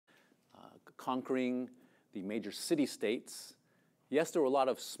conquering the major city-states. Yes, there were a lot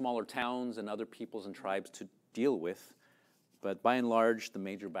of smaller towns and other peoples and tribes to deal with, but by and large, the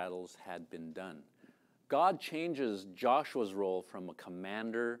major battles had been done. God changes Joshua's role from a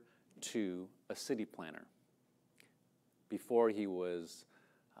commander to a city planner. Before he was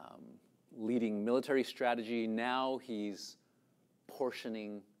leading military strategy, now he's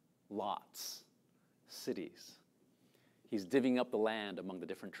portioning lots, cities. He's divvying up the land among the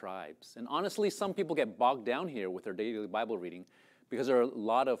different tribes. And honestly, some people get bogged down here with their daily Bible reading because there are a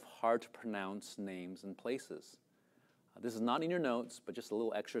lot of hard to pronounce names and places. This is not in your notes, but just a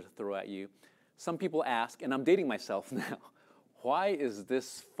little extra to throw at you. Some people ask, and I'm dating myself now, why is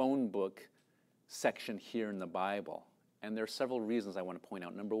this phone book section here in the Bible? And there are several reasons I want to point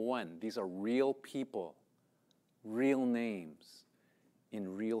out. Number one, these are real people, real names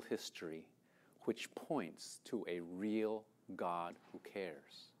in real history, which points to a real God who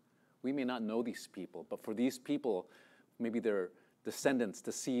cares. We may not know these people, but for these people, maybe their descendants,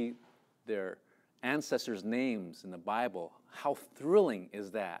 to see their ancestors' names in the Bible, how thrilling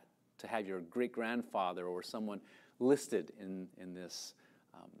is that to have your great-grandfather or someone listed in this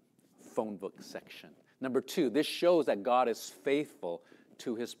phone book section. Number two, this shows that God is faithful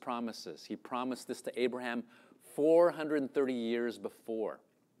to his promises. He promised this to Abraham 430 years before.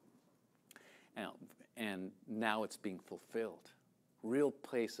 And now it's being fulfilled. Real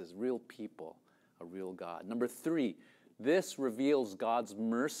places, real people, a real God. Number three, this reveals God's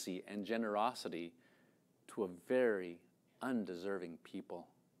mercy and generosity to a very undeserving people.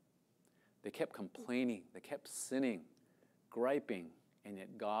 They kept complaining, they kept sinning, griping, and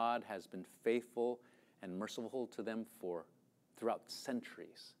yet God has been faithful and merciful to them throughout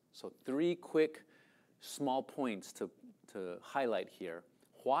centuries. So three quick, small points to highlight here.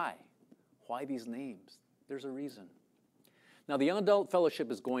 Why? Why these names? There's a reason. Now, the Young Adult Fellowship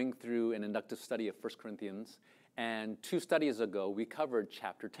is going through an inductive study of 1 Corinthians, and 2 studies ago, we covered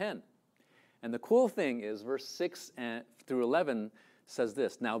chapter 10. And the cool thing is, verse 6 through 11 says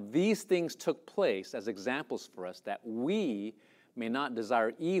this, "Now these things took place as examples for us, that we may not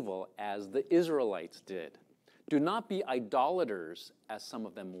desire evil as the Israelites did. Do not be idolaters as some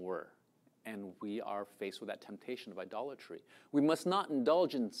of them were." And we are faced with that temptation of idolatry. "We must not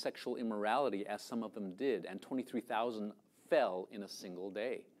indulge in sexual immorality as some of them did, and 23,000 fell in a single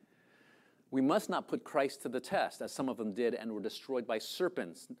day. We must not put Christ to the test as some of them did and were destroyed by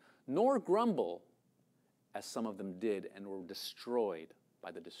serpents, nor grumble as some of them did and were destroyed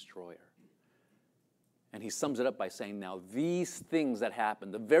by the destroyer." And he sums it up by saying, now these things that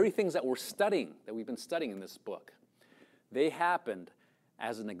happened, the very things that we're studying, that we've been studying in this book, they happened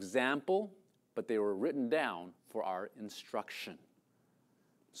as an example, but they were written down for our instruction.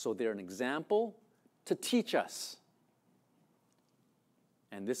 So they're an example to teach us.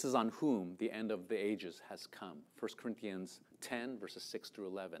 And this is on whom the end of the ages has come. 1 Corinthians 10, verses 6 through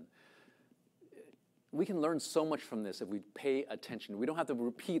 11. We can learn so much from this if we pay attention. We don't have to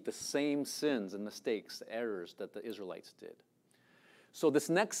repeat the same sins and mistakes, errors that the Israelites did. So this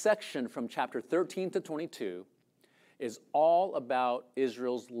next section from chapter 13 to 22 is all about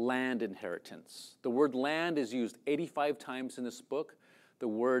Israel's land inheritance. The word land is used 85 times in this book. The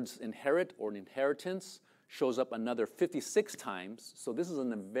words inherit or inheritance shows up another 56 times. So this is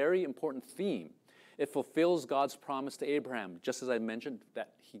a very important theme. It fulfills God's promise to Abraham, just as I mentioned,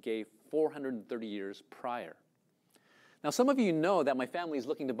 that he gave 430 years prior. Now, some of you know that my family is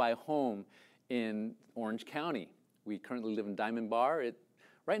looking to buy a home in Orange County. We currently live in Diamond Bar.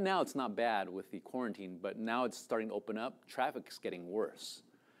 Right now, it's not bad with the quarantine, but now it's starting to open up. Traffic's getting worse.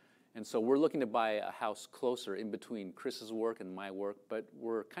 And so we're looking to buy a house closer in between Chris's work and my work, but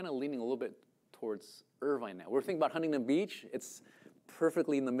we're kind of leaning a little bit towards Irvine now. We're thinking about Huntington Beach. It's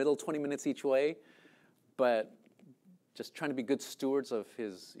perfectly in the middle, 20 minutes each way, but just trying to be good stewards of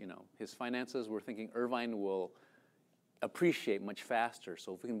his finances. We're thinking Irvine will appreciate much faster.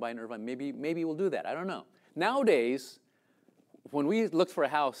 So if we can buy in Irvine, maybe we'll do that. I don't know. Nowadays, when we looked for a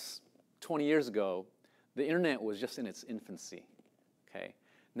house 20 years ago, the internet was just in its infancy. Okay.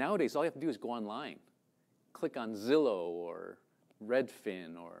 Nowadays, all you have to do is go online, click on Zillow or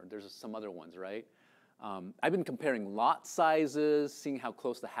Redfin, or there's some other ones, right? I've been comparing lot sizes, seeing how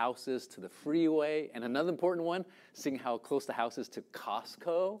close the house is to the freeway, and another important one, seeing how close the house is to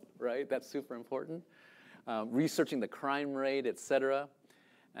Costco, right? That's super important. Researching the crime rate, etc.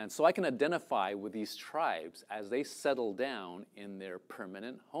 And so I can identify with these tribes as they settle down in their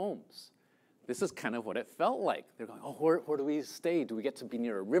permanent homes. This is kind of what it felt like. They're going, oh, where do we stay? Do we get to be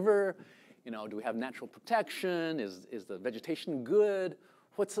near a river? Do we have natural protection? Is the vegetation good?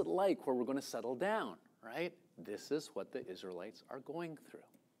 What's it like where we're going to settle down, right? This is what the Israelites are going through.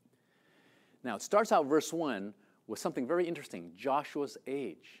 Now, it starts out verse 1 with something very interesting, Joshua's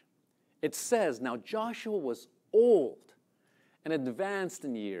age. It says, now Joshua was old and advanced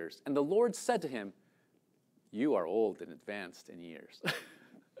in years, and the Lord said to him, you are old and advanced in years.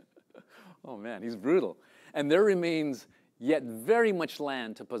 Oh man, he's brutal. And there remains yet very much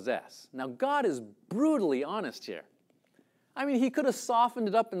land to possess. Now, God is brutally honest here. I mean, he could have softened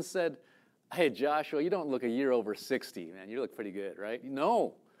it up and said, hey, Joshua, you don't look a year over 60, man. You look pretty good, right?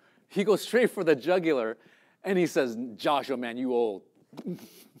 No. He goes straight for the jugular, and he says, Joshua, man, you old.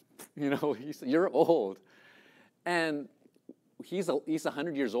 You know, you're old. And he's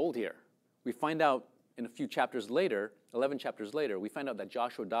 100 years old here. We find out in a few chapters later, 11 chapters later, we find out that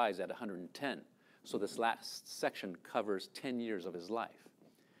Joshua dies at 110. So this last section covers 10 years of his life.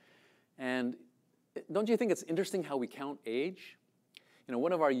 And don't you think it's interesting how we count age? You know,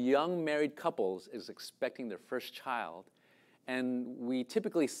 one of our young married couples is expecting their first child, and we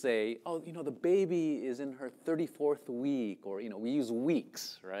typically say, oh, you know, the baby is in her 34th week, or, you know, we use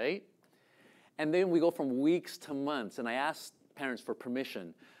weeks, right? And then we go from weeks to months, and I asked parents for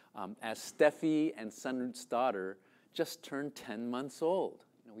permission as Steffi and son's daughter just turned 10 months old.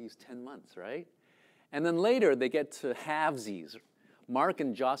 You know, we use 10 months, right? And then later they get to halvesies. Mark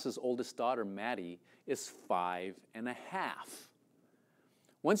and Joss's oldest daughter, Maddie, is 5 and a half.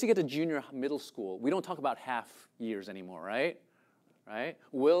 Once you get to junior middle school, we don't talk about half years anymore, right? Right?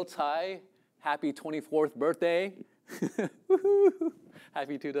 Will Ty, happy 24th birthday.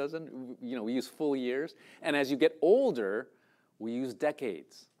 Happy 2000. You know, we use full years. And as you get older, we use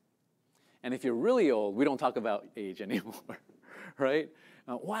decades. And if you're really old, we don't talk about age anymore, right?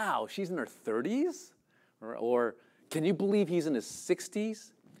 Wow, she's in her 30s? Or can you believe he's in his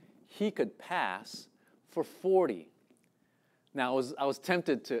 60s? He could pass for 40. Now, I was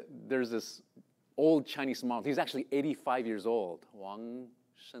tempted to, there's this old Chinese model. He's actually 85 years old, Wang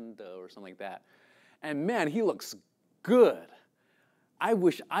Shende or something like that. And man, he looks good. I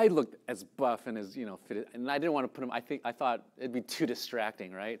wish I looked as buff and as, you know, fitted. And I didn't want to put him, I thought it'd be too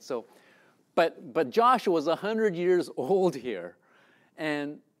distracting, right? So, but Joshua was 100 years old here.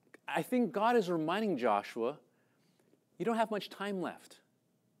 And I think God is reminding Joshua, you don't have much time left.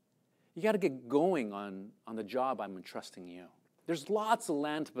 You got to get going on the job I'm entrusting you. There's lots of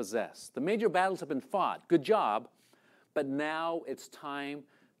land to possess. The major battles have been fought. Good job. But now it's time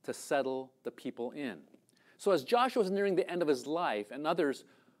to settle the people in. So as Joshua is nearing the end of his life, and others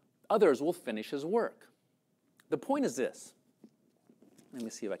will finish his work. The point is this. Let me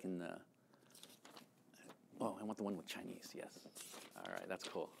see if I can... oh, I want the one with Chinese, yes. All right, that's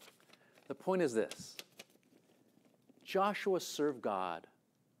cool. The point is this. Joshua served God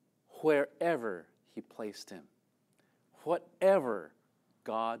wherever he placed him, whatever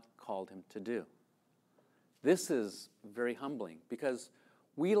God called him to do. This is very humbling because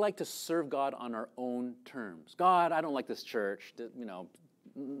we like to serve God on our own terms. God, I don't like this church. You know,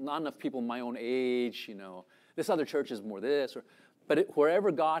 not enough people my own age. You know, this other church is more this. But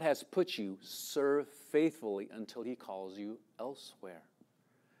wherever God has put you, serve faithfully until he calls you elsewhere.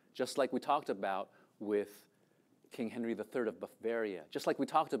 Just like we talked about with King Henry III of Bavaria, just like we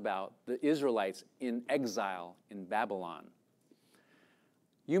talked about the Israelites in exile in Babylon.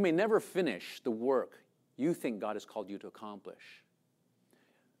 You may never finish the work you think God has called you to accomplish.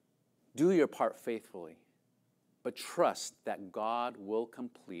 Do your part faithfully, but trust that God will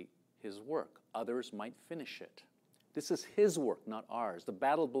complete his work. Others might finish it. This is his work, not ours. The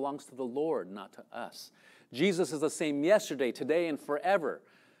battle belongs to the Lord, not to us. Jesus is the same yesterday, today, and forever.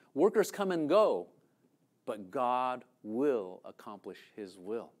 Workers come and go, but God will accomplish his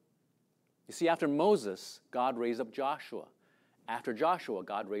will. You see, after Moses, God raised up Joshua. After Joshua,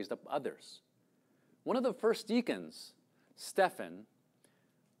 God raised up others. One of the first deacons, Stephen,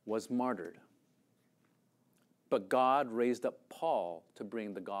 was martyred. But God raised up Paul to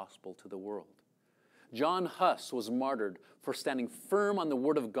bring the gospel to the world. John Huss was martyred for standing firm on the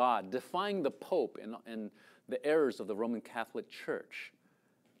word of God, defying the Pope and the errors of the Roman Catholic Church.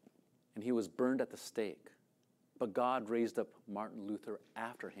 And he was burned at the stake. But God raised up Martin Luther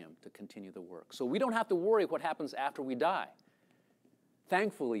after him to continue the work. So we don't have to worry what happens after we die.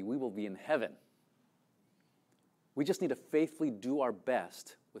 Thankfully, we will be in heaven. We just need to faithfully do our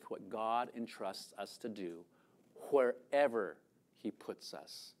best with what God entrusts us to do wherever he puts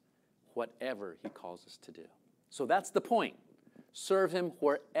us, whatever he calls us to do. So that's the point. Serve him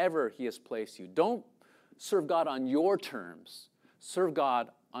wherever he has placed you. Don't serve God on your terms. Serve God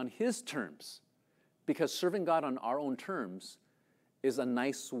on his terms. Because serving God on our own terms is a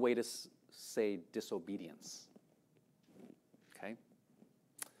nice way to say disobedience. Okay?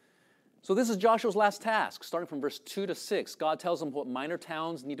 So this is Joshua's last task, starting from verse 2 to 6. God tells him what minor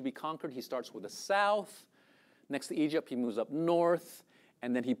towns need to be conquered. He starts with the south. Next to Egypt, he moves up north.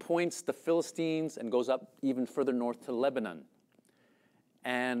 And then he points the Philistines and goes up even further north to Lebanon.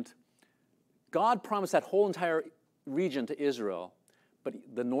 And God promised that whole entire region to Israel. But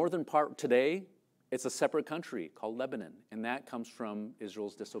the northern part today, it's a separate country called Lebanon. And that comes from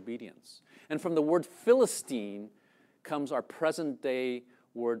Israel's disobedience. And from the word Philistine comes our present-day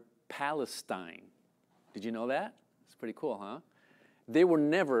word Palestine. Did you know that? It's pretty cool, huh? They were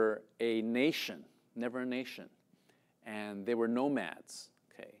never a nation, and they were nomads.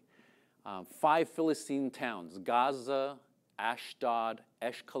 Okay, 5 Philistine towns: Gaza, Ashdod,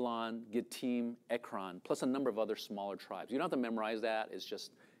 Eshkelon, Gittim, Ekron, plus a number of other smaller tribes. You don't have to memorize that.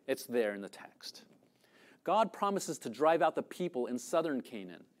 It's there in the text. God promises to drive out the people in southern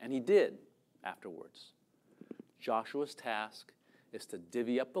Canaan, and he did afterwards. Joshua's task is to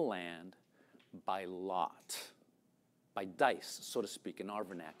divvy up the land by lot, by dice, so to speak, in our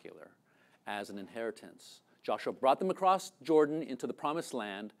vernacular, as an inheritance. Joshua brought them across Jordan into the promised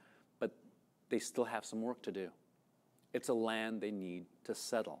land, but they still have some work to do. It's a land they need to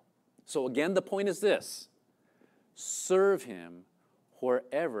settle. So again, the point is this: serve him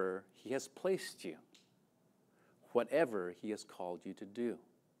wherever he has placed you, whatever he has called you to do.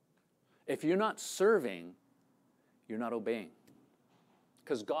 If you're not serving, you're not obeying.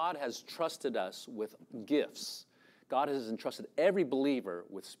 Because God has trusted us with gifts. God has entrusted every believer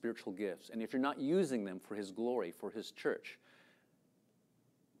with spiritual gifts. And if you're not using them for his glory, for his church,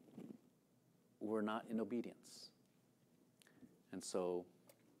 we're not in obedience. And so,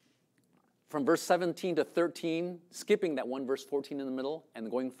 from verse 17 to 13, skipping that one verse 14 in the middle, and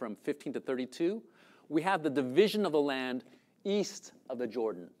going from 15 to 32, we have the division of the land east of the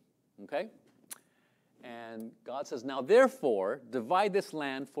Jordan. Okay? And God says, now therefore, divide this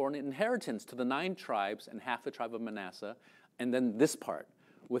land for an inheritance to the 9 tribes and half the tribe of Manasseh. And then this part,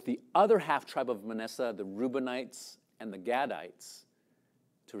 with the other half tribe of Manasseh, the Reubenites and the Gadites,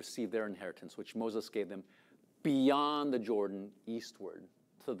 to receive their inheritance, which Moses gave them beyond the Jordan, eastward,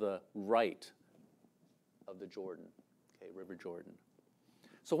 to the right of the Jordan, okay, River Jordan.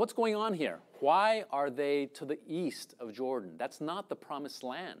 So what's going on here? Why are they to the east of Jordan? That's not the promised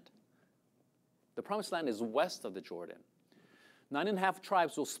land. The promised land is west of the Jordan. 9.5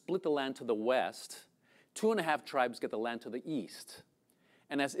 tribes will split the land to the west. 2.5 tribes get the land to the east.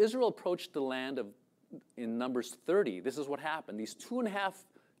 And as Israel approached the land in Numbers 30, this is what happened. These 2.5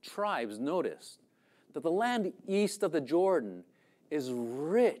 tribes noticed that the land east of the Jordan is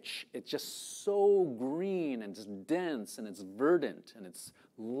rich. It's just so green and it's dense and it's verdant and it's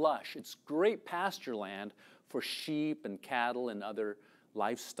lush. It's great pasture land for sheep and cattle and other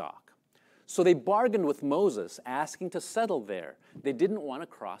livestock. So they bargained with Moses, asking to settle there. They didn't want to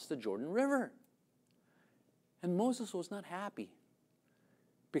cross the Jordan River. And Moses was not happy.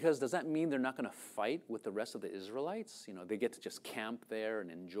 Because does that mean they're not going to fight with the rest of the Israelites? You know, they get to just camp there and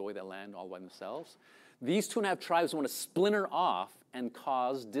enjoy the land all by themselves. These 2.5 tribes want to splinter off and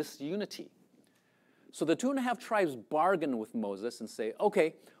cause disunity. So the 2.5 tribes bargain with Moses and say,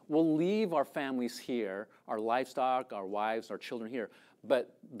 okay, we'll leave our families here, our livestock, our wives, our children here,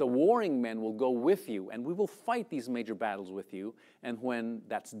 but the warring men will go with you, and we will fight these major battles with you, and when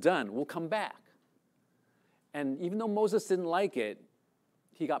that's done, we'll come back. And even though Moses didn't like it,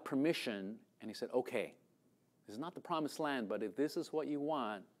 he got permission, and he said, okay, this is not the promised land, but if this is what you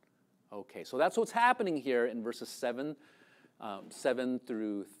want, okay. So that's what's happening here in verses 7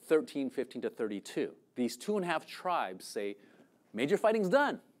 through 13, 15 to 32. These 2.5 tribes say, major fighting's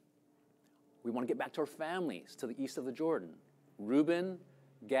done. We want to get back to our families to the east of the Jordan. Reuben,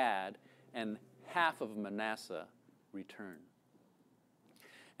 Gad, and half of Manasseh return.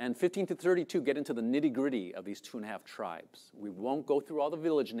 And 15 to 32 get into the nitty-gritty of these 2.5 tribes. We won't go through all the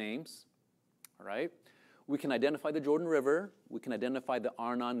village names, all right? We can identify the Jordan River. We can identify the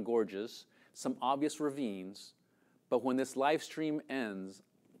Arnon Gorges, some obvious ravines. But when this live stream ends,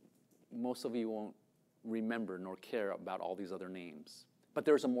 most of you won't remember nor care about all these other names. But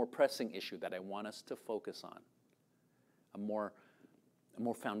there's a more pressing issue that I want us to focus on. A more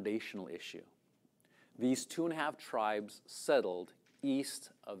foundational issue. These 2.5 tribes settled east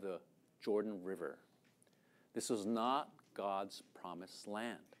of the Jordan River. This was not God's promised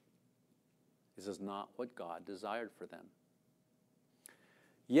land. This is not what God desired for them.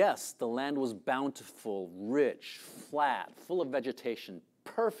 Yes, the land was bountiful, rich, flat, full of vegetation,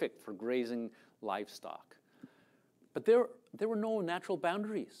 perfect for grazing livestock. But there were no natural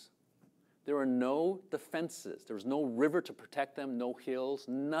boundaries. There were no defenses. There was no river to protect them, no hills,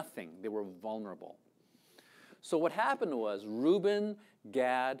 nothing. They were vulnerable. So what happened was Reuben,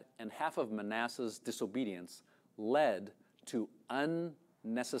 Gad, and half of Manasseh's disobedience led to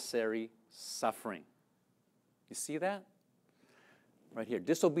unnecessary suffering. You see that? Right here.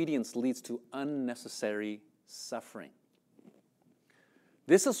 Disobedience leads to unnecessary suffering.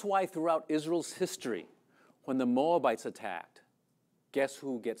 This is why throughout Israel's history, when the Moabites attacked, guess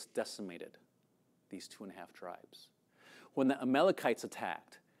who gets decimated? These 2.5 tribes. When the Amalekites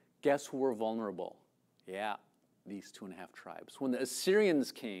attacked, guess who were vulnerable? Yeah, these 2.5 tribes. When the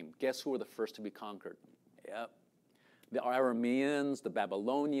Assyrians came, guess who were the first to be conquered? Yep. The Arameans, the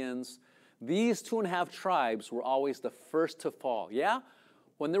Babylonians. These 2.5 tribes were always the first to fall. Yeah?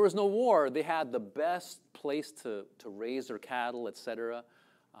 When there was no war, they had the best place to raise their cattle, etc.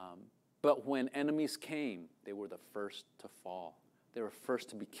 But when enemies came, they were the first to fall. They were first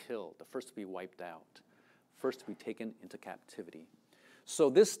to be killed, the first to be wiped out, first to be taken into captivity. So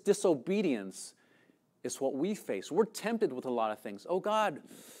this disobedience is what we face. We're tempted with a lot of things. Oh God,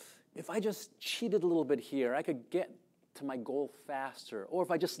 if I just cheated a little bit here, I could get to my goal faster. Or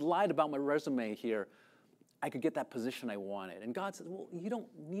if I just lied about my resume here, I could get that position I wanted. And God says, well, you don't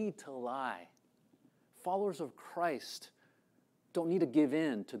need to lie. Followers of Christ don't need to give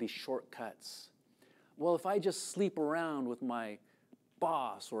in to these shortcuts. Well, if I just sleep around with my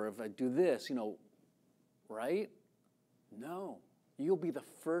boss, or if I do this, right? No, you'll be the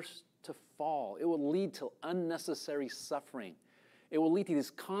first to fall. It will lead to unnecessary suffering. It will lead to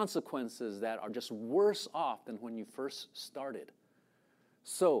these consequences that are just worse off than when you first started.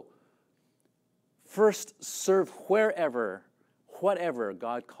 So, first, serve wherever, whatever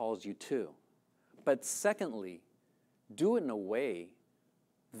God calls you to. But secondly, do it in a way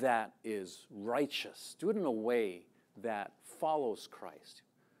that is righteous. Do it in a way that follows Christ.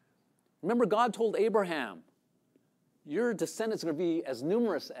 Remember, God told Abraham, your descendants are going to be as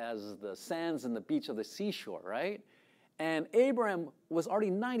numerous as the sands and the beach of the seashore, right? And Abraham was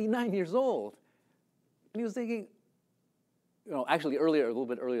already 99 years old. And he was thinking, actually earlier, a little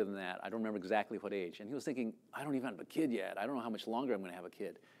bit earlier than that. I don't remember exactly what age. And he was thinking, I don't even have a kid yet. I don't know how much longer I'm going to have a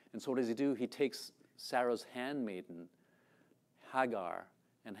kid. And so what does he do? He takes Sarah's handmaiden, Hagar,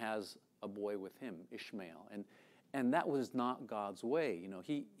 and has a boy with him, Ishmael. And that was not God's way.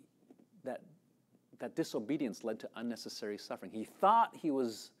 That disobedience led to unnecessary suffering. He thought he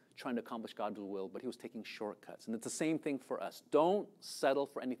was trying to accomplish God's will, but he was taking shortcuts. And it's the same thing for us. Don't settle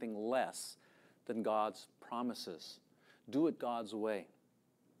for anything less than God's promises. Do it God's way.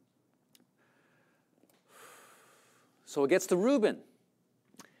 So it gets to Reuben.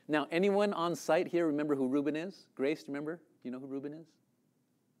 Now, anyone on site here remember who Reuben is? Grace, do you remember? You know who Reuben is?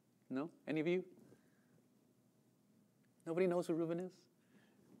 No? Any of you? Nobody knows who Reuben is?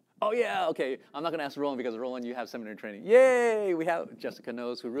 Oh, yeah, okay. I'm not going to ask Roland because, Roland, you have seminary training. Yay! Jessica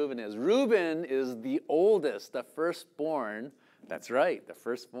knows who Reuben is. Reuben is the oldest, the firstborn. That's right, the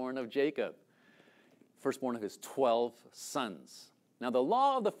firstborn of Jacob. Firstborn of his 12 sons. Now, the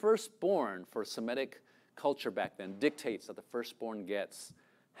law of the firstborn for Semitic culture back then dictates that the firstborn gets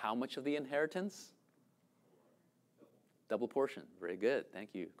how much of the inheritance? Double portion. Very good.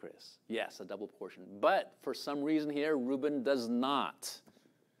 Thank you, Chris. Yes, a double portion. But for some reason here, Reuben does not.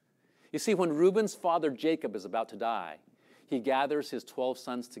 You see, when Reuben's father Jacob is about to die, he gathers his 12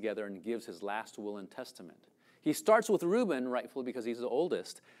 sons together and gives his last will and testament. He starts with Reuben, rightfully because he's the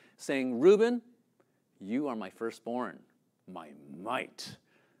oldest, saying, Reuben, you are my firstborn, my might,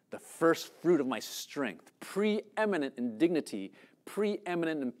 the first fruit of my strength, preeminent in dignity,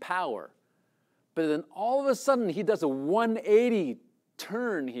 preeminent in power. But then all of a sudden, he does a 180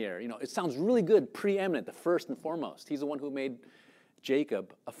 turn here. It sounds really good, preeminent, the first and foremost. He's the one who made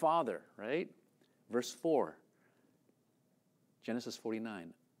Jacob a father, right? Verse 4, Genesis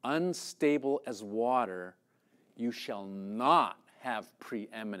 49. Unstable as water, you shall not have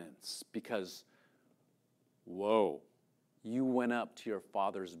preeminence because, whoa, you went up to your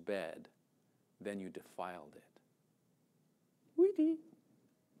father's bed, then you defiled it. Weedy.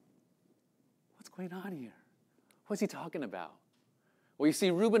 What's going on here? What's he talking about? Well, you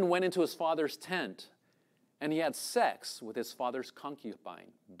see, Reuben went into his father's tent and he had sex with his father's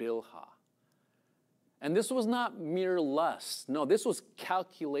concubine, Bilhah. And this was not mere lust. No, this was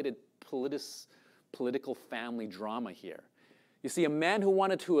calculated political family drama here. You see, a man who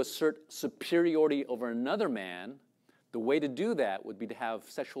wanted to assert superiority over another man, the way to do that would be to have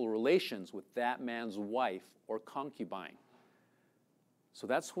sexual relations with that man's wife or concubine. So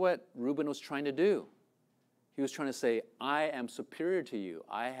that's what Reuben was trying to do. He was trying to say, I am superior to you.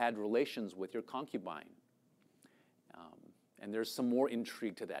 I had relations with your concubine. And there's some more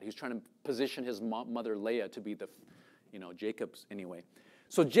intrigue to that. He was trying to position his mother Leah to be Jacob's anyway.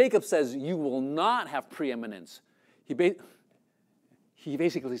 So Jacob says, you will not have preeminence. He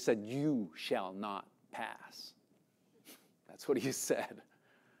basically said, you shall not pass. That's what he said.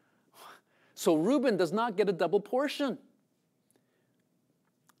 So Reuben does not get a double portion.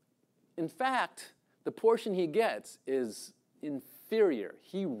 In fact, the portion he gets is inferior.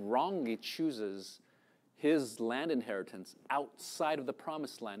 He wrongly chooses his land inheritance outside of the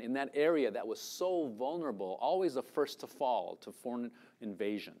promised land, in that area that was so vulnerable, always the first to fall to foreign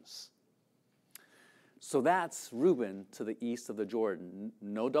invasions. So that's Reuben to the east of the Jordan.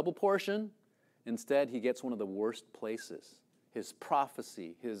 No double portion. Instead, he gets one of the worst places. His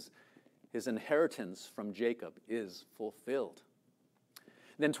prophecy, his inheritance from Jacob is fulfilled.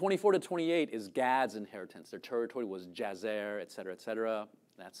 Then 24 to 28 is Gad's inheritance. Their territory was Jazer, et cetera,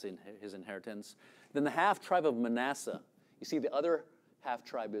 That's his inheritance. Then the half-tribe of Manasseh. You see, the other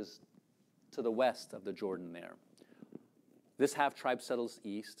half-tribe is to the west of the Jordan there. This half-tribe settles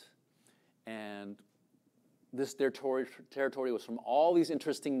east, and their territory was from all these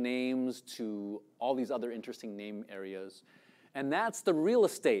interesting names to all these other interesting name areas. And that's the real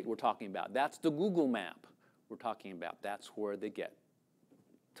estate we're talking about. That's the Google map we're talking about. That's where they get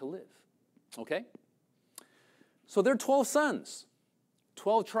to live. Okay? So there are 12 sons,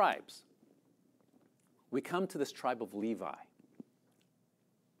 12 tribes. We come to this tribe of Levi.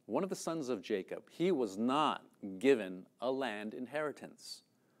 One of the sons of Jacob. He was not given a land inheritance.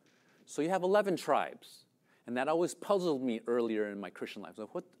 So you have 11 tribes. And that always puzzled me earlier in my Christian life. So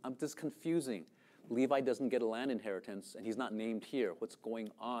this is confusing. Levi doesn't get a land inheritance, and he's not named here. What's going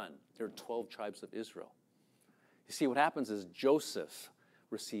on? There are 12 tribes of Israel. You see, what happens is Joseph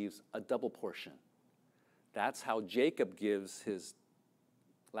receives a double portion. That's how Jacob gives his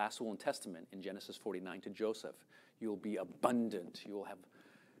last will and testament in Genesis 49 to Joseph. You'll be abundant. You will have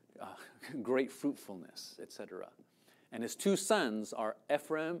great fruitfulness, etc. And his two sons are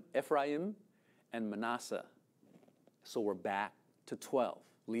Ephraim and Manasseh. So we're back to 12.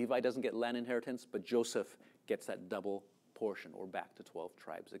 Levi doesn't get land inheritance, but Joseph gets that double portion. We're back to 12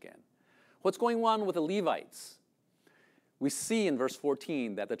 tribes again. What's going on with the Levites? We see in verse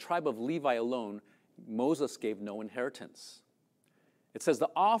 14 that the tribe of Levi alone, Moses gave no inheritance. It says, the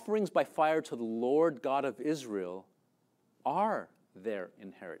offerings by fire to the Lord God of Israel are their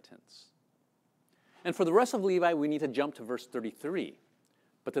inheritance. And for the rest of Levi, we need to jump to verse 33.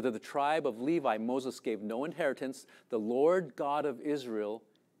 But to the tribe of Levi, Moses gave no inheritance. The Lord God of Israel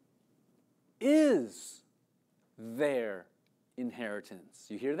is their inheritance.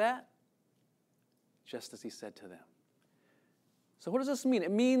 You hear that? Just as he said to them. So what does this mean?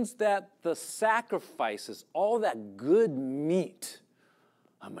 It means that the sacrifices, all that good meat,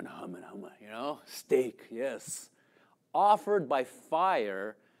 steak, yes, offered by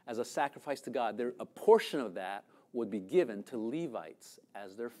fire as a sacrifice to God, a portion of that would be given to Levites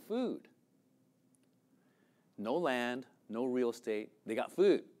as their food. No land, no real estate. They got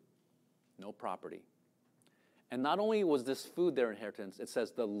food, no property. And not only was this food their inheritance, it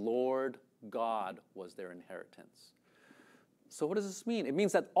says the Lord God was their inheritance. So what does this mean? It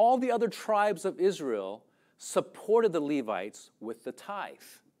means that all the other tribes of Israel supported the Levites with the tithe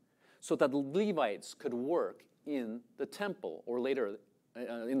so that the Levites could work in the temple or later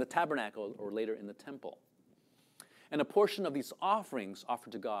in the tabernacle or later in the temple. And a portion of these offerings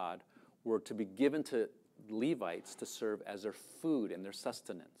offered to God were to be given to Levites to serve as their food and their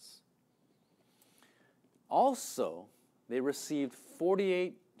sustenance. Also, they received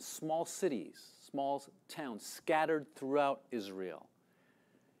 48 small cities, small towns scattered throughout Israel.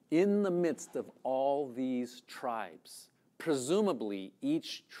 In the midst of all these tribes, presumably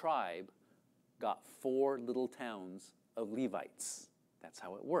each tribe got 4 little towns of Levites. That's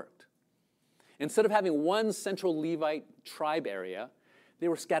how it worked. Instead of having one central Levite tribe area, they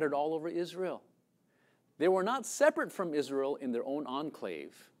were scattered all over Israel. They were not separate from Israel in their own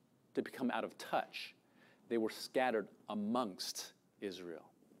enclave to become out of touch. They were scattered amongst Israel.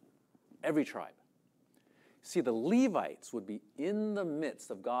 Every tribe. See, the Levites would be in the midst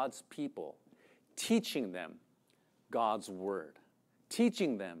of God's people, teaching them God's word,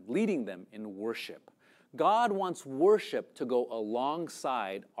 teaching them, leading them in worship. God wants worship to go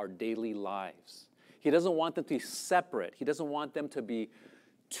alongside our daily lives. He doesn't want them to be separate. He doesn't want them to be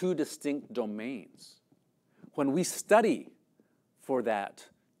 2 distinct domains. When we study for that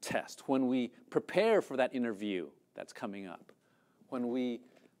test, when we prepare for that interview that's coming up, when we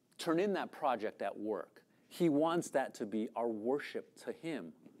turn in that project at work, he wants that to be our worship to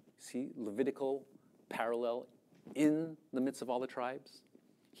him. See, Levitical parallel in the midst of all the tribes.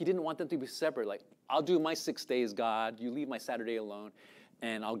 He didn't want them to be separate, like, I'll do my 6 days, God, you leave my Saturday alone,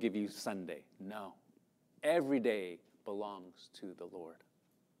 and I'll give you Sunday. No. Every day belongs to the Lord.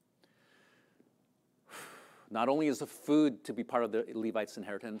 Not only is the food to be part of the Levites'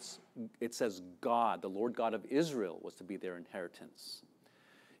 inheritance, it says God, the Lord God of Israel, was to be their inheritance.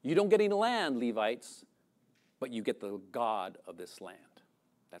 You don't get any land, Levites, but you get the God of this land.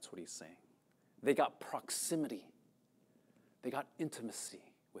 That's what he's saying. They got proximity. They got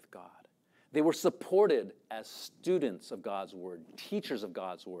intimacy with God. They were supported as students of God's word, teachers of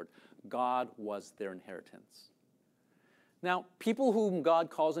God's word. God was their inheritance. Now, people whom God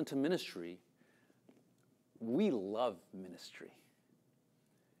calls into ministry, we love ministry.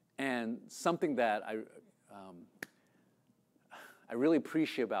 And something that I really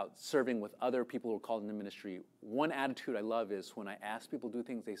appreciate about serving with other people who are called into ministry, one attitude I love is when I ask people to do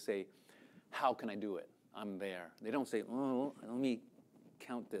things, they say, how can I do it? I'm there. They don't say, oh, let me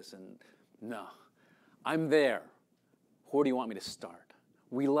count this. And no, I'm there. Where do you want me to start?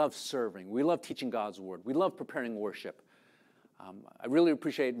 We love serving. We love teaching God's word. We love preparing worship. I really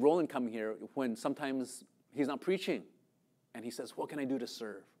appreciate Roland coming here when sometimes he's not preaching. And he says, what can I do to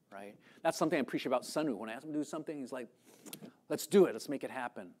serve, right? That's something I appreciate about Sunu. When I ask him to do something, he's like, let's do it. Let's make it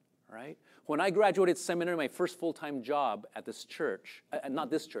happen, right? When I graduated seminary, my first full-time job at this church,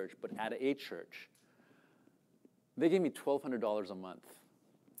 not this church, but at a church, they gave me $1,200 a month.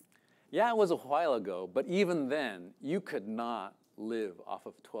 Yeah, it was a while ago, but even then, you could not live off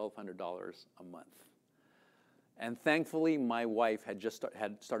of $1,200 a month. And thankfully, my wife had just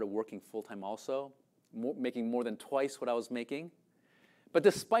started working full-time also, making more than twice what I was making. But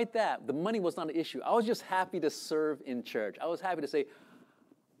despite that, the money was not an issue. I was just happy to serve in church. I was happy to say,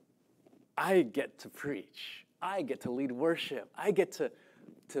 I get to preach. I get to lead worship. I get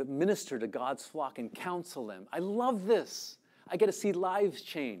to minister to God's flock and counsel them. I love this. I get to see lives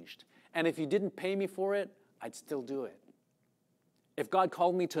changed. And if you didn't pay me for it, I'd still do it. If God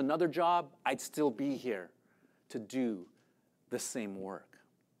called me to another job, I'd still be here to do the same work.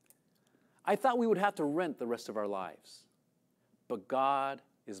 I thought we would have to rent the rest of our lives, but God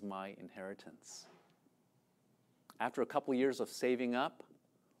is my inheritance. After a couple years of saving up,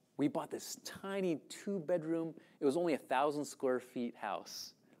 we bought this tiny 2-bedroom, it was only 1,000 square feet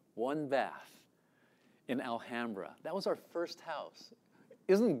house, 1 bath in Alhambra. That was our first house.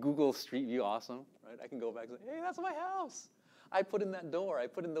 Isn't Google Street View awesome? Right? I can go back and say, hey, that's my house. I put in that door. I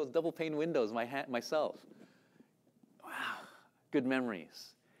put in those double pane windows myself. Wow, good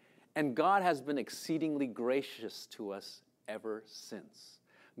memories. And God has been exceedingly gracious to us ever since.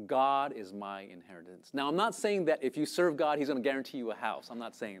 God is my inheritance. Now, I'm not saying that if you serve God, he's going to guarantee you a house. I'm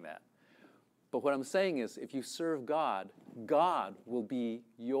not saying that. But what I'm saying is if you serve God, God will be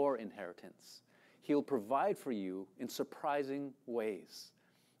your inheritance. He'll provide for you in surprising ways.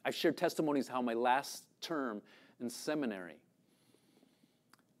 I've shared testimonies how my last term in seminary,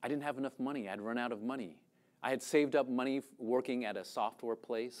 I didn't have enough money. I'd run out of money. I had saved up money working at a software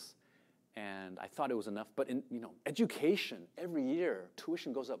place, and I thought it was enough. But in education, every year,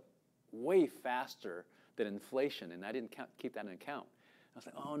 tuition goes up way faster than inflation, and I didn't keep that in account. I was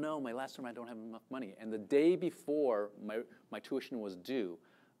like, oh no, my last term I don't have enough money. And the day before my tuition was due,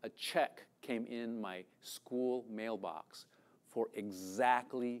 a check came in my school mailbox for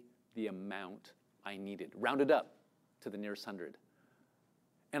exactly the amount I needed, rounded up to the nearest 100.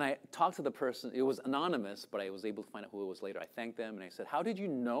 And I talked to the person. It was anonymous, but I was able to find out who it was later. I thanked them, and I said, how did you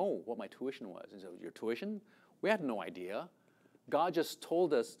know what my tuition was? He said, your tuition? We had no idea. God just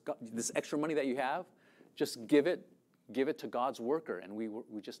told us, this extra money that you have, just give it to God's worker, and we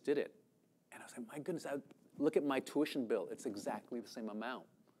just did it. And I was like, my goodness, look at my tuition bill. It's exactly the same amount.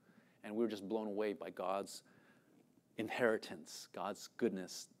 And we were just blown away by God's inheritance, God's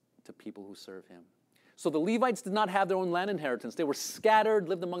goodness to people who serve him. So the Levites did not have their own land inheritance. They were scattered,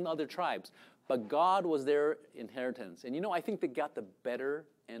 lived among the other tribes. But God was their inheritance. And I think they got the better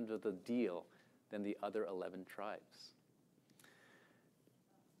end of the deal than the other 11 tribes.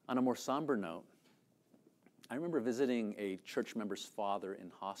 On a more somber note, I remember visiting a church member's father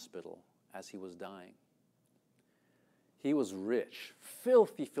in hospital as he was dying. He was rich,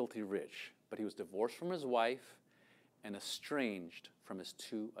 filthy, filthy rich, but he was divorced from his wife and estranged from his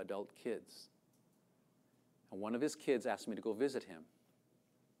 2 adult kids. And one of his kids asked me to go visit him,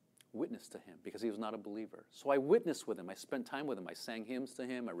 witness to him, because he was not a believer. So I witnessed with him. I spent time with him. I sang hymns to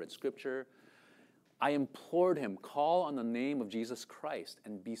him. I read scripture. I implored him, call on the name of Jesus Christ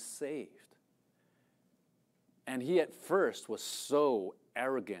and be saved. And he at first was so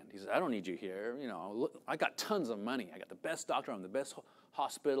arrogant. He said, I don't need you here. Look, I got tons of money. I got the best doctor. I'm the best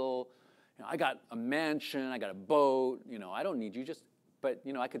hospital. I got a mansion. I got a boat. I don't need you. But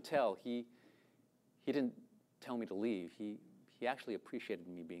I could tell he didn't tell me to leave. He actually appreciated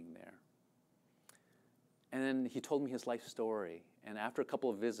me being there. And then he told me his life story. And after a couple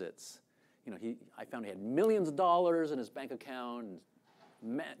of visits, I found he had millions of dollars in his bank account,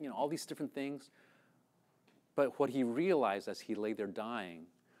 and all these different things. But what he realized as he lay there dying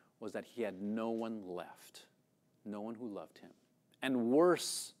was that he had no one left, no one who loved him. And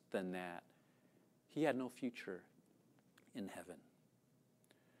worse than that, he had no future in heaven.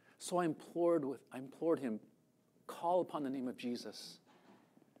 So I implored him, call upon the name of Jesus.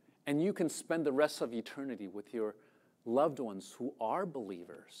 And you can spend the rest of eternity with your loved ones who are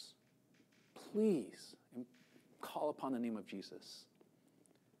believers. Please call upon the name of Jesus.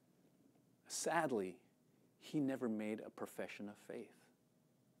 Sadly, he never made a profession of faith.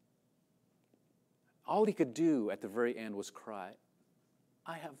 All he could do at the very end was cry,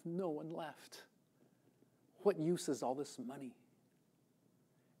 I have no one left. What use is all this money?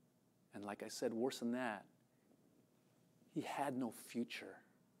 And like I said, worse than that, he had no future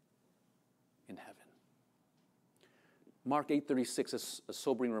in heaven. Mark 8:36 is a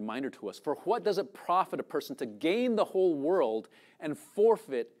sobering reminder to us. For what does it profit a person to gain the whole world and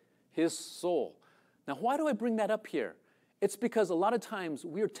forfeit his soul? Now, why do I bring that up here? It's because a lot of times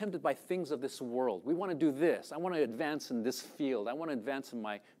we are tempted by things of this world. We want to do this. I want to advance in this field. I want to advance in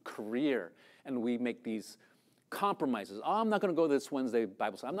my career. And we make these compromises. Oh, I'm not going to go to this Wednesday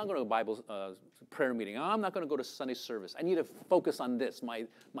Bible study. I'm not going to a Bible prayer meeting. Oh, I'm not going to go to Sunday service. I need to focus on this, my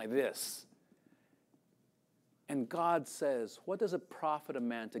this. And God says, what does it profit a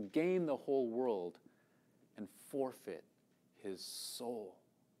man to gain the whole world and forfeit his soul?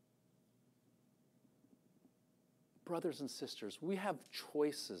 Brothers and sisters, we have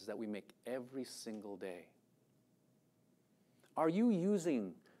choices that we make every single day. Are you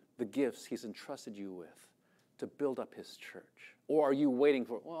using the gifts he's entrusted you with to build up his church? Or are you waiting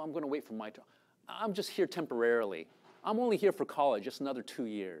for, well, I'm going to wait for my turn. I'm just here temporarily. I'm only here for college, just another 2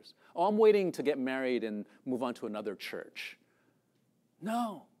 years. Oh, I'm waiting to get married and move on to another church.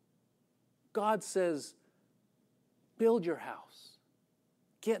 No. God says, build your house,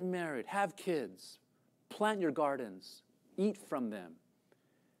 get married, have kids, plant your gardens, eat from them,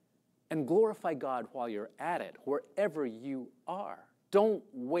 and glorify God while you're at it, wherever you are. Don't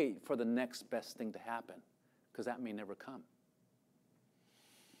wait for the next best thing to happen, because that may never come.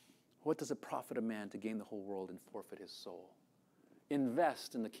 What does it profit a man to gain the whole world and forfeit his soul?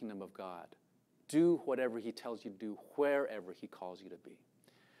 Invest in the kingdom of God. Do whatever he tells you to do, wherever he calls you to be.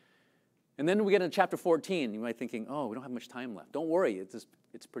 And then we get into chapter 14. You might be thinking, oh, we don't have much time left. Don't worry, it's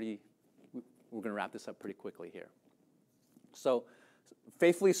pretty, we're going to wrap this up pretty quickly here. So,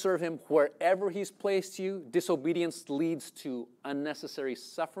 faithfully serve him wherever he's placed you. Disobedience leads to unnecessary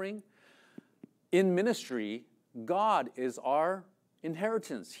suffering. In ministry, God is our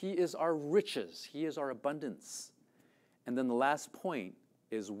inheritance. He is our riches. He is our abundance. And then the last point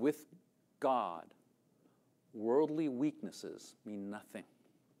is, with God, worldly weaknesses mean nothing.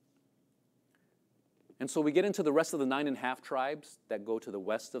 And so we get into the rest of the 9½ tribes that go to the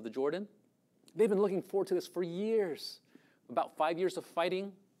west of the Jordan. They've been looking forward to this for years. About 5 years of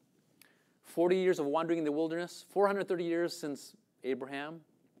fighting, 40 years of wandering in the wilderness, 430 years since Abraham.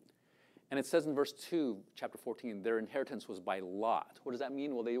 And it says in verse 2, chapter 14, their inheritance was by lot. What does that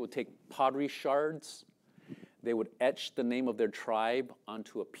mean? Well, they would take pottery shards. They would etch the name of their tribe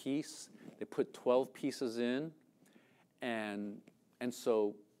onto a piece. They put 12 pieces in. And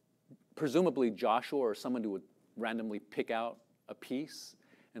so presumably Joshua or someone would randomly pick out a piece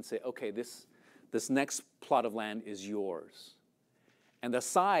and say, okay, this next plot of land is yours. And the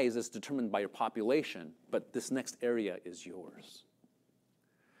size is determined by your population, but this next area is yours.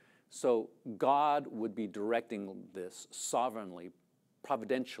 So God would be directing this sovereignly,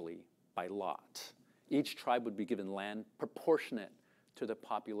 providentially, by lot. Each tribe would be given land proportionate to the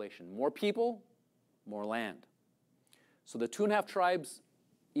population. More people, more land. So the 2½ tribes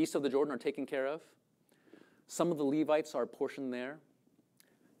east of the Jordan are taken care of. Some of the Levites are apportioned there.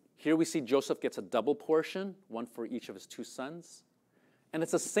 Here we see Joseph gets a double portion, one for each of his 2 sons. And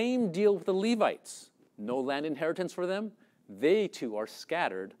it's the same deal with the Levites. No land inheritance for them. They too are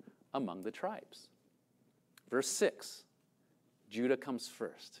scattered among the tribes. Verse 6, Judah comes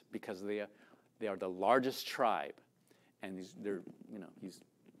first because they are the largest tribe. And he's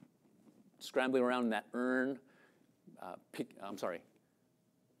scrambling around in that urn.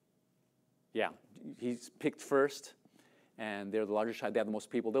 He's picked first. And they're the largest tribe. They have the most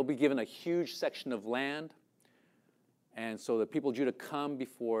people. They'll be given a huge section of land. And so the people of Judah come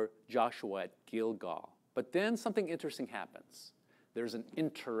before Joshua at Gilgal. But then something interesting happens. There's an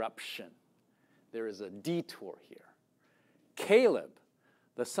interruption. There is a detour here. Caleb,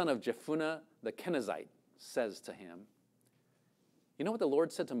 the son of Jephunneh the Kenizzite, says to him, you know what the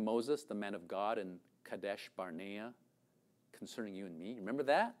Lord said to Moses, the man of God, in Kadesh Barnea, concerning you and me? Remember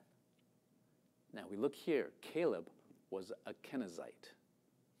that? Now we look here. Caleb was a Kenizzite.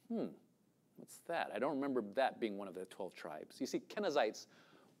 What's that? I don't remember that being one of the 12 tribes. You see, Kenizzites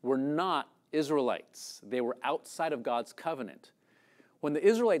were not Israelites. They were outside of God's covenant. When the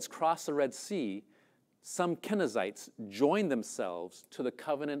Israelites crossed the Red Sea, some Kenizzites joined themselves to the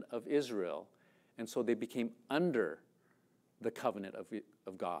covenant of Israel, and so they became under the covenant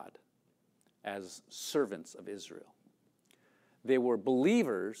of God as servants of Israel. They were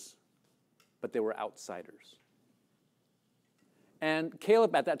believers, but they were outsiders. And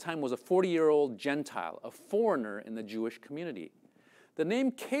Caleb at that time was a 40-year-old Gentile, a foreigner in the Jewish community. The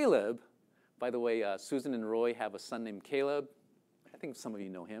name Caleb, by the way, Susan and Roy have a son named Caleb. I think some of you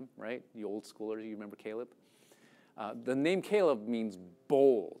know him, right? You old schoolers, you remember Caleb? The name Caleb means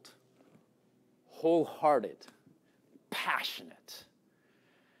bold, wholehearted, passionate.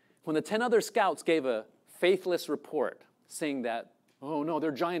 When the 10 other scouts gave a faithless report saying that, oh no,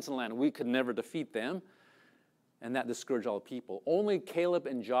 they're giants in the land, we could never defeat them, and that discouraged all people, only Caleb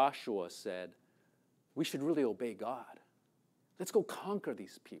and Joshua said, we should really obey God. Let's go conquer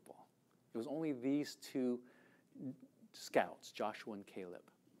these people. It was only these two scouts, Joshua and Caleb.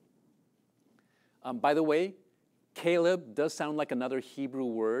 By the way, Caleb does sound like another Hebrew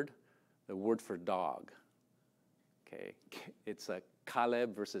word, the word for dog. Okay, it's a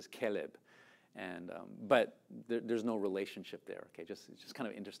Caleb versus Caleb, but there's no relationship there. Okay, just kind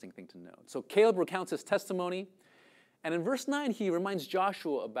of an interesting thing to note. So Caleb recounts his testimony, and in verse 9 he reminds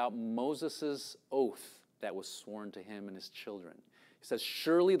Joshua about Moses' oath that was sworn to him and his children. He says,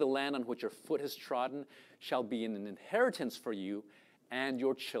 surely the land on which your foot has trodden shall be an inheritance for you and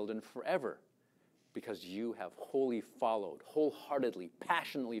your children forever, because you have wholeheartedly,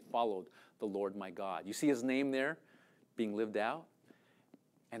 passionately followed the Lord my God. You see his name there being lived out?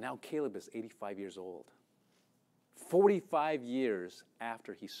 And now Caleb is 85 years old, 45 years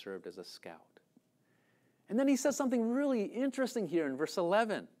after he served as a scout. And then he says something really interesting here in verse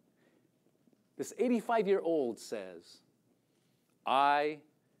 11. This 85-year-old says, I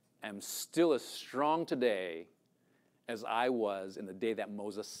am still as strong today as I was in the day that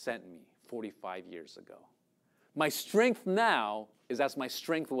Moses sent me 45 years ago. My strength now is as my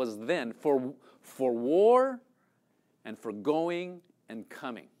strength was then for war and for going and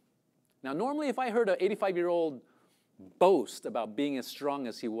coming. Now, normally if I heard an 85-year-old boast about being as strong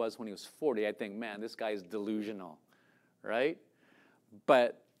as he was when he was 40, I'd think, man, this guy is delusional, right?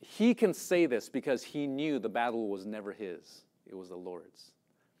 But he can say this because he knew the battle was never his. It was the Lord's.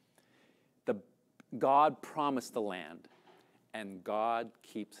 God promised the land, and God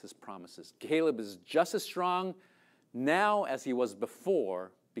keeps his promises. Caleb is just as strong now as he was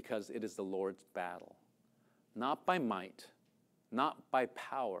before because it is the Lord's battle. Not by might, not by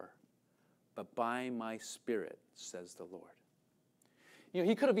power, but by my Spirit, says the Lord. You know,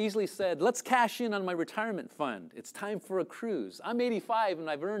 he could have easily said, let's cash in on my retirement fund. It's time for a cruise. I'm 85 and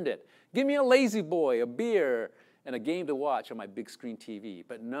I've earned it. Give me a lazy boy, a beer, and a game to watch on my big screen TV.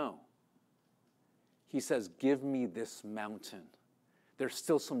 But no. He says, give me this mountain. There's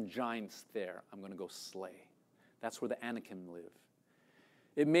still some giants there I'm going to go slay. That's where the Anakim live.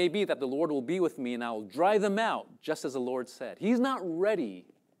 It may be that the Lord will be with me and I will drive them out, just as the Lord said. He's not ready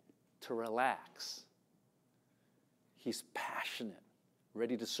to relax. He's passionate,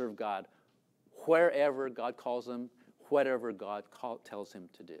 ready to serve God wherever God calls him, whatever God tells him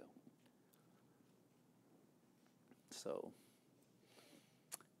to do. So,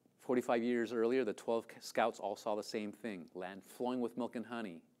 45 years earlier, the 12 scouts all saw the same thing. Land flowing with milk and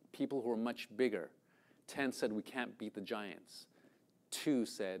honey. People who were much bigger. 10 said, we can't beat the giants. 2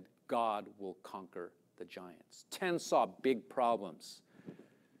 said, God will conquer the giants. 10 saw big problems.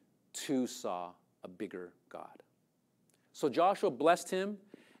 2 saw a bigger God. So Joshua blessed him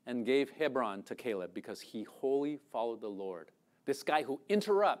and gave Hebron to Caleb because he wholly followed the Lord. This guy who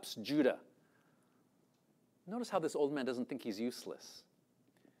interrupts Judah. Notice how this old man doesn't think he's useless.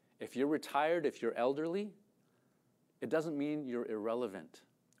 If you're retired, if you're elderly, it doesn't mean you're irrelevant.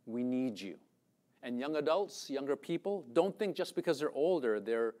 We need you. And young adults, younger people, don't think just because they're older,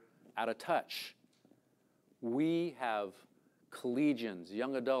 they're out of touch. We have collegians,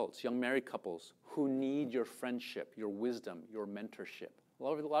 young adults, young married couples who need your friendship, your wisdom, your mentorship. A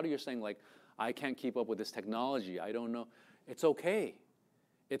lot of you are saying, like, I can't keep up with this technology. I don't know. It's okay.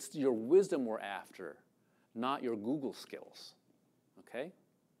 It's your wisdom we're after, not your Google skills. Okay?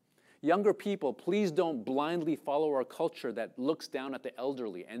 Younger people, please don't blindly follow our culture that looks down at the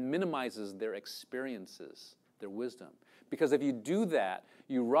elderly and minimizes their experiences, their wisdom. Because if you do that,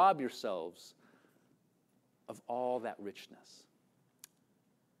 you rob yourselves of all that richness.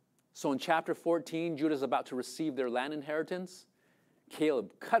 So in chapter 14, Judah is about to receive their land inheritance.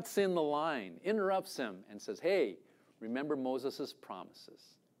 Caleb cuts in the line, interrupts him, and says, hey, remember Moses' promises.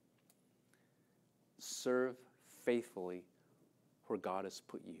 Serve faithfully where God has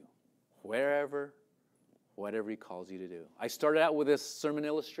put you, wherever, whatever he calls you to do. I started out with this sermon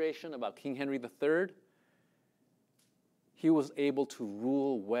illustration about King Henry III. He was able to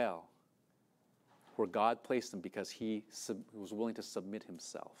rule well where God placed him because he was willing to submit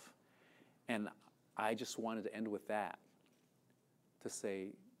himself. And I just wanted to end with that, to say,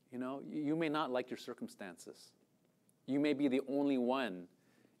 you know, you may not like your circumstances. You may be the only one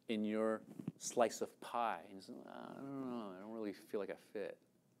in your slice of pie. And you say, I don't know, I don't really feel like I fit.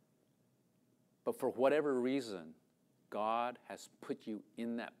 But for whatever reason, God has put you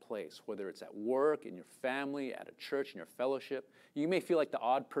in that place, whether it's at work, in your family, at a church, in your fellowship. You may feel like the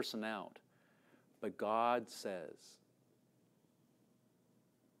odd person out, but God says,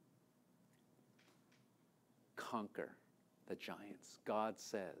 conquer the giants. God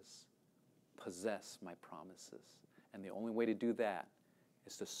says, possess my promises. And the only way to do that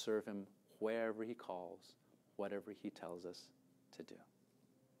is to serve him wherever he calls, whatever he tells us to do.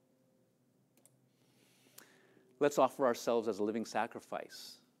 Let's offer ourselves as a living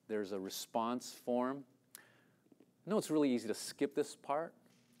sacrifice. There's a response form. I know it's really easy to skip this part,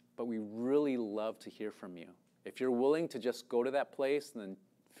 but we really love to hear from you. If you're willing to just go to that place and then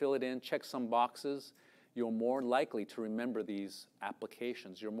fill it in, check some boxes, you're more likely to remember these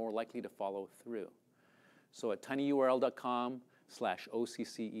applications. You're more likely to follow through. So at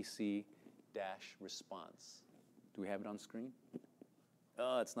tinyurl.com/OCCEC-response. Do we have it on screen?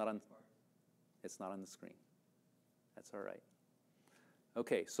 Oh, it's not on the screen. That's all right.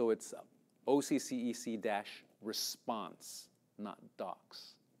 Okay, so it's OCCEC-response, not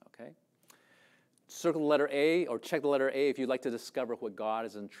docs, okay? Circle the letter A or check the letter A if you'd like to discover what God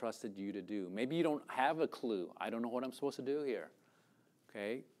has entrusted you to do. Maybe you don't have a clue. I don't know what I'm supposed to do here,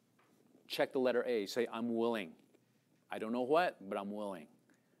 okay? Check the letter A. Say, I'm willing. I don't know what, but I'm willing.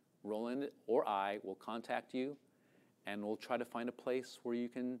 Roland or I will contact you, and we'll try to find a place where you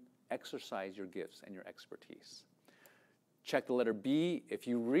can exercise your gifts and your expertise. Check the letter B if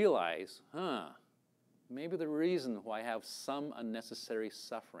you realize, maybe the reason why I have some unnecessary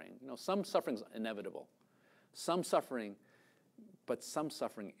suffering. You know, some suffering is inevitable. Some suffering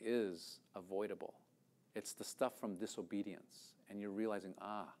is avoidable. It's the stuff from disobedience. And you're realizing,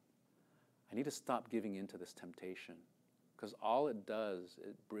 I need to stop giving in to this temptation. Because all it does,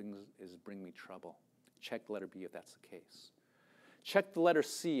 bring me trouble. Check the letter B if that's the case. Check the letter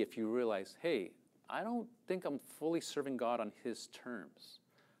C if you realize, hey, I don't think I'm fully serving God on his terms.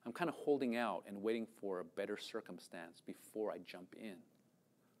 I'm kind of holding out and waiting for a better circumstance before I jump in.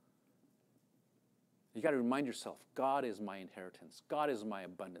 You got to remind yourself, God is my inheritance. God is my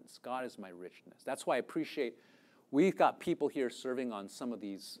abundance. God is my richness. That's why I appreciate we've got people here serving on some of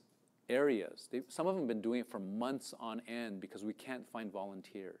these areas. Some of them have been doing it for months on end because we can't find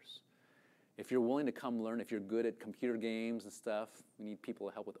volunteers. If you're willing to come learn, if you're good at computer games and stuff, we need people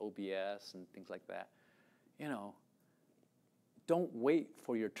to help with OBS and things like that. You know, don't wait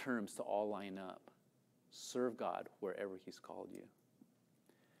for your terms to all line up. Serve God wherever he's called you.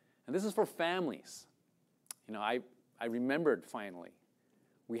 And this is for families. You know, I remembered finally,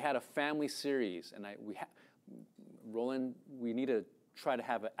 we had a family series, and Roland, we need to try to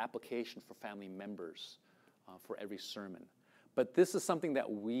have an application for family members for every sermon. But this is something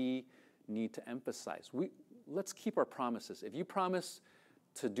that we need to emphasize. Let's keep our promises. If you promise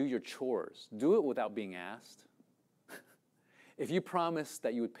to do your chores, do it without being asked. If you promise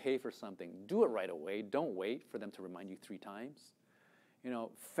that you would pay for something, do it right away. Don't wait for them to remind you 3 times. You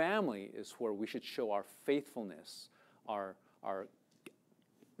know, family is where we should show our faithfulness,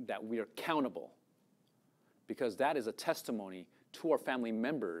 that we are accountable, because that is a testimony to our family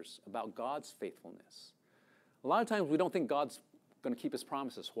members about God's faithfulness. A lot of times we don't think God's going to keep his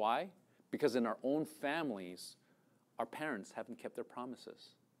promises. Why? Because in our own families, our parents haven't kept their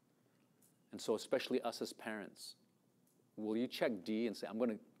promises. And so especially us as parents, will you check D and say, I'm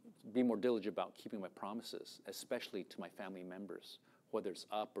going to be more diligent about keeping my promises, especially to my family members, whether it's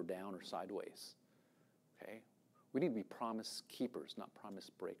up or down or sideways. Okay? We need to be promise keepers, not promise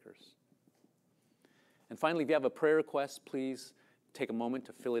breakers. And finally, if you have a prayer request, please take a moment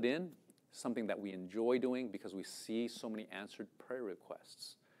to fill it in. Something that we enjoy doing because we see so many answered prayer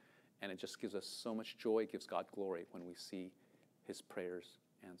requests. And it just gives us so much joy. It gives God glory when we see his prayers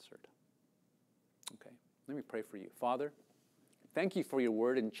answered. Okay, let me pray for you. Father, thank you for your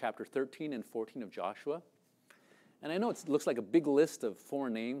word in chapter 13 and 14 of Joshua. And I know it looks like a big list of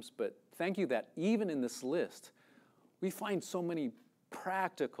foreign names, but thank you that even in this list, we find so many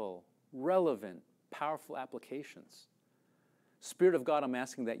practical, relevant, powerful applications. Spirit of God, I'm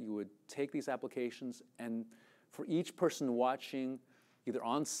asking that you would take these applications, and for each person watching, either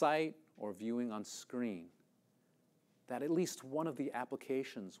on site or viewing on screen, that at least one of the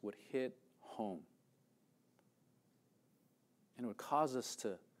applications would hit home. And it would cause us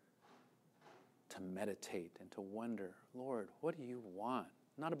to meditate and to wonder, Lord, what do you want?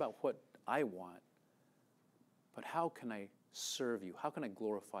 Not about what I want, but how can I serve you? How can I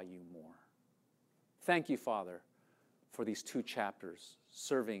glorify you more? Thank you, Father, for these 2 chapters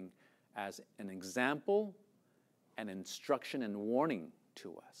serving as an example and instruction and warning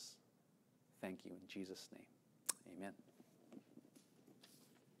to us. Thank you in Jesus' name. Amen.